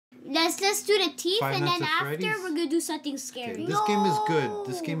Let's do the teeth, Five and Nights then at after Freddy's? we're gonna do something scary. Okay, this game is good.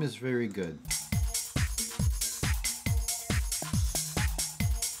 This game is very good.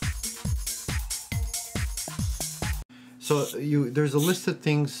 So there's a list of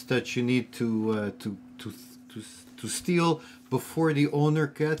things that you need to steal before the owner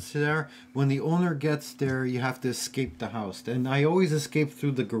gets there. When the owner gets there, you have to escape the house. And I always escape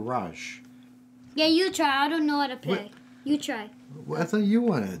through the garage. Yeah, you try. I don't know how to play. What? You try. Well, I thought you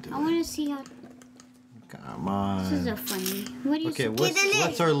wanted to do I want to see how. Come on. This is a funny. What do you Okay, say?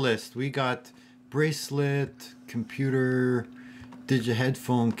 what's our list? We got bracelet, computer,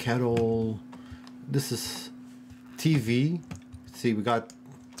 headphone, kettle. This is TV. See, we got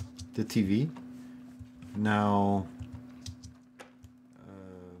the TV. Now,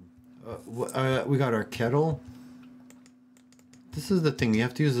 we got our kettle. This is the thing. You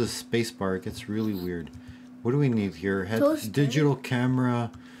have to use the space bar. It gets really weird. What do we need here? Digital camera,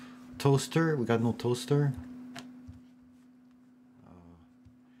 toaster. We got no toaster.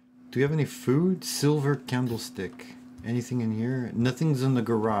 Do we have any food? Silver candlestick. Anything in here? Nothing's in the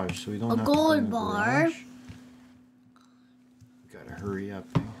garage, so we don't have to go in the garage. We gotta hurry up.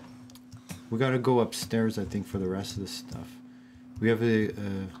 Eh? We gotta go upstairs, I think, for the rest of the stuff. We have a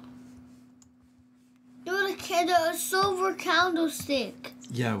silver candlestick.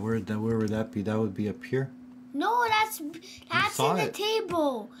 yeah. Where would that be? That would be up here. No, that's in the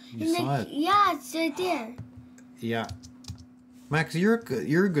table. You saw it. Yeah, it's right there. Yeah, Max, you're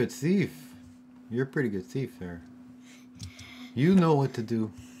a good thief. You're a pretty good thief there. You know what to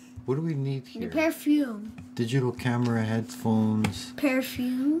do. What do we need here? The perfume. Digital camera, headphones.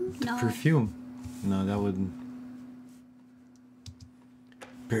 Perfume? No. Perfume. No, that wouldn't.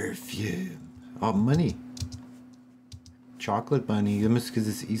 Perfume. Oh, money. Chocolate bunny. Because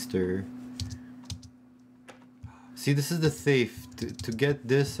it's Easter. See, this is the thief. To get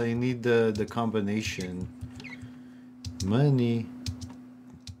this, I need the combination. Money.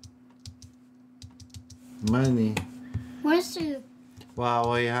 Money. Where's the...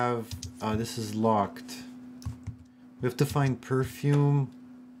 Wow, I have... this is locked. We have to find perfume.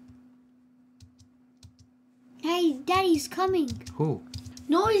 Hey, Daddy's coming. Who?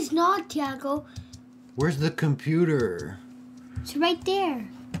 No, he's not, Tiago. Where's the computer? It's right there.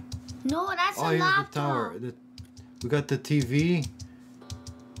 No, that's a here's laptop. the tower. We got the TV.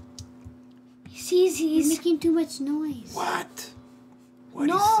 He's making too much noise. What? What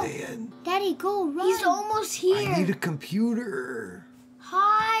No. are you saying? Daddy, go, run. He's almost here. I need a computer.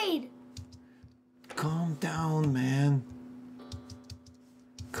 Hide. Calm down, man.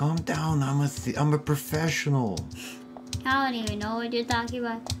 Calm down. I'm a professional. I don't even know what you're talking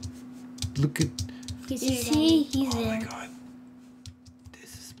about. Look at. He's Is here, he? Daddy. He's Oh there. my God.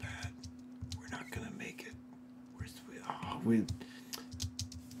 This is bad. We're not gonna make it. We.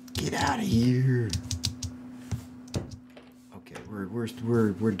 Get out of here. Okay,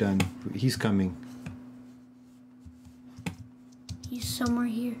 we're done. He's coming. He's somewhere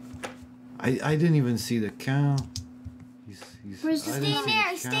here. I didn't even see the cow. He's Where's the- I didn't see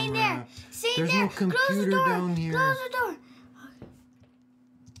the Stay camera. there. Stay There's there. no computer Close the door. down here. Close the door.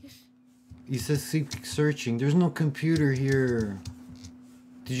 He says keep searching. There's no computer here.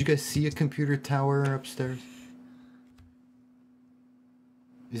 Did you guys see a computer tower upstairs?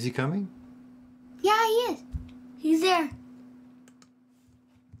 Is he coming? Yeah, he is. He's there.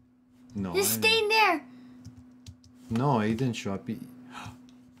 No. Just stay there. No, he didn't show up.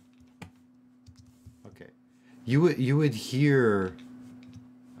 Okay. You would hear.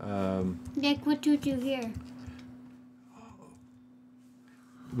 Nick, what did you hear?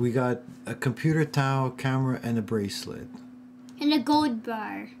 We got a computer tower, camera, and a bracelet. And a gold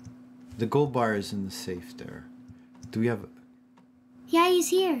bar. The gold bar is in the safe there. Do we have? Yeah, he's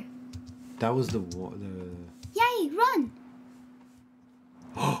here. That was the. Yay, run.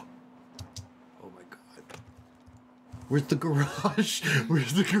 Oh my God. Where's the garage?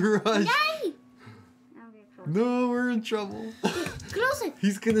 Where's the garage? Yay. No, we're in trouble. Close it.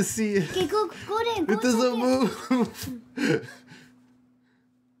 He's gonna see it. Okay, go there. Go It doesn't inside move.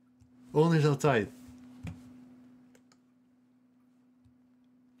 Owner's outside.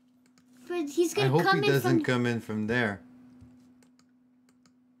 there. But he's I gonna hope come he in doesn't from... come in from there.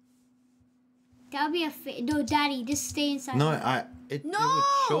 That'll be a No, Daddy, just stay inside. No, it would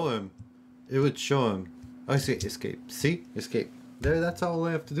show him. It would show him. I see, escape. See? Escape. There, that's all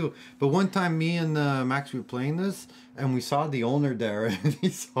I have to do. But one time me and Max were playing this, and we saw the owner there, and he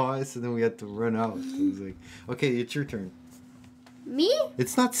saw us, and then we had to run out. So he was like, okay, it's your turn. Me?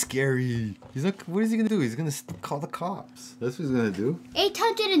 It's not scary. He's not. What is he gonna do? He's gonna call the cops. That's what he's gonna do.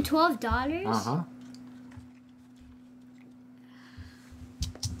 $812? Uh huh.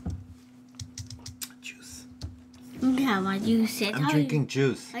 Yeah, my juice. I'm drinking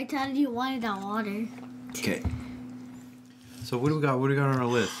juice. I thought you wanted that water. Okay. So what do we got? What do we got on our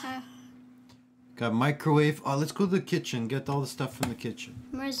list? Got microwave. Oh, let's go to the kitchen. Get all the stuff from the kitchen.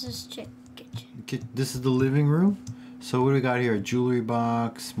 Where's this kitchen? This is the living room. So what do we got here? A jewelry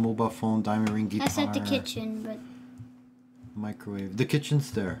box, mobile phone, diamond ring, guitar. That's at the kitchen, but Microwave. The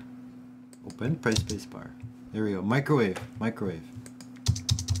kitchen's there. Open. Press space bar. There we go. Microwave. Microwave.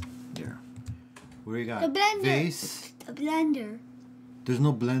 There. What do we got? The blender. Vase. A blender. There's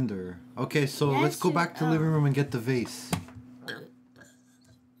no blender. Okay, so Yes, let's go back to the living room and get the vase.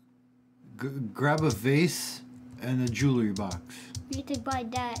 Grab a vase and a jewelry box. you need to buy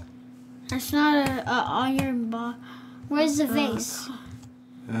that. That's not a iron box. Where's the vase?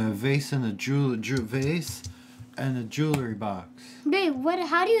 A vase and a vase and a jewelry box. Babe, what?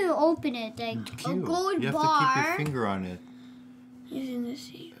 How do you open it? Like, Cute. gold You have to keep bar. your finger on it. Using the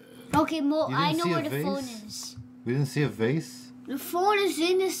safe. okay, You didn't I know see a where the vase? phone is. We didn't see a vase. The phone is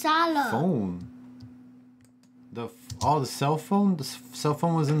in the sala. Phone. The cell phone. The cell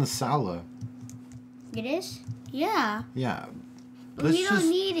phone was in the sala. It is? Yeah. Yeah. We don't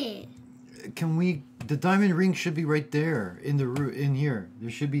need it. Can we? The diamond ring should be right there in the in here. There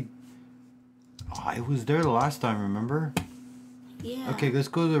should be. Oh, it was there the last time. Remember? Yeah. Okay, let's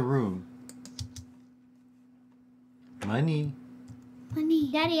go to the room. Money. Money.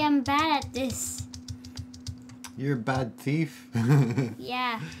 Daddy, I'm bad at this. You're a bad thief.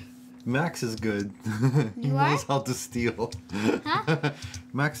 Yeah. Max is good. He You knows are? how to steal. Huh?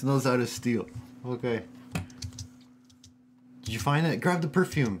 Max knows how to steal. Okay. Did you find it? Grab the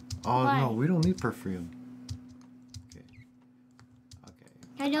perfume. Oh Why? no, we don't need perfume. Okay. Okay.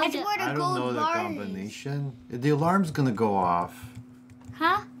 I know That's the... where the I don't gold know the bar is. combination. The alarm's gonna go off.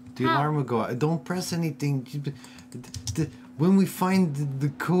 Huh? The How? alarm will go off. Don't press anything. When we find the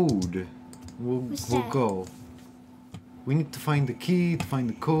code, we'll What's we'll that? go. We need to find the key, to find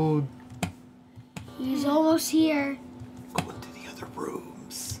the code. He's almost here. Go into the other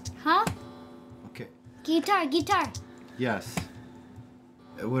rooms. Huh? Okay. Guitar. Yes.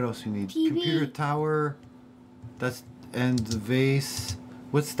 What else we need? TV. Computer tower. That's and the vase.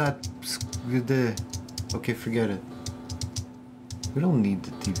 What's that? Okay, forget it. We don't need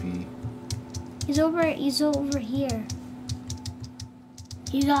the TV. He's over here.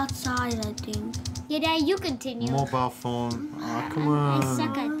 He's outside, I think. Yeah, Dad, you continue. Mobile phone. Oh, come I on.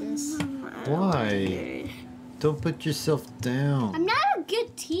 suck at this. Why? Don't put yourself down. I'm not a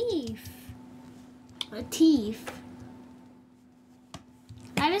good thief. A thief.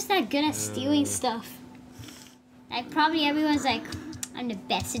 I'm just not good at stealing stuff. Like, probably everyone's like, I'm the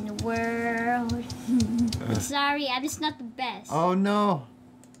best in the world. Sorry, I'm just not the best. Oh no.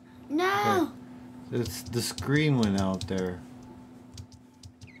 No. It's the screen went out there.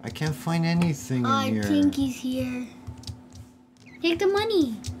 I can't find anything in I here. think he's here. Take the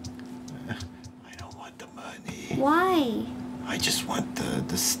money. I don't want the money. Why? I just want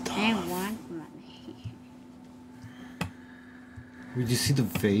the stuff. I want money. Did you see the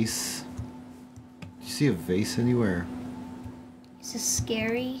vase? Did you see a vase anywhere? Is this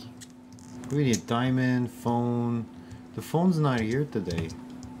scary? We need a diamond, phone. The phone's not here today.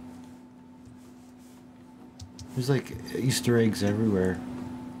 There's like Easter eggs everywhere.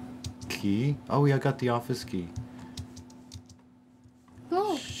 Key? Oh, yeah, I got the office key.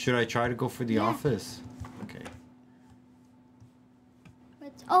 Go. Should I try to go for the Yeah. office? Okay.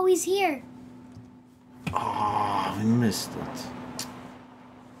 Oh, he's here. Oh, I missed it.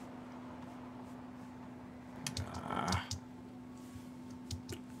 Ah.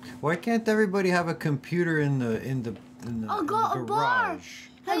 Why can't everybody have a computer in the Oh, in got the a bar. garage?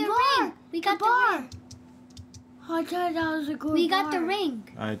 Oh, the bar. ring. We got the bar. ring. I thought that was a good We got the bar. ring.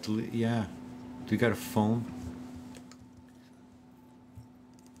 Yeah. Do you got a phone?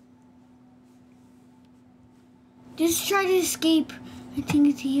 Just try to escape. I think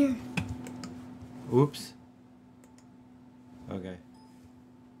it's here. Oops. Okay.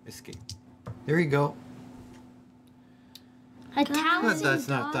 Escape. There you go. That's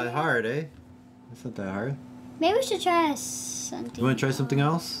not that hard, eh? That's not that hard. Maybe we should try something. You want to try something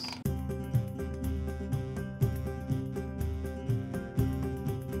else?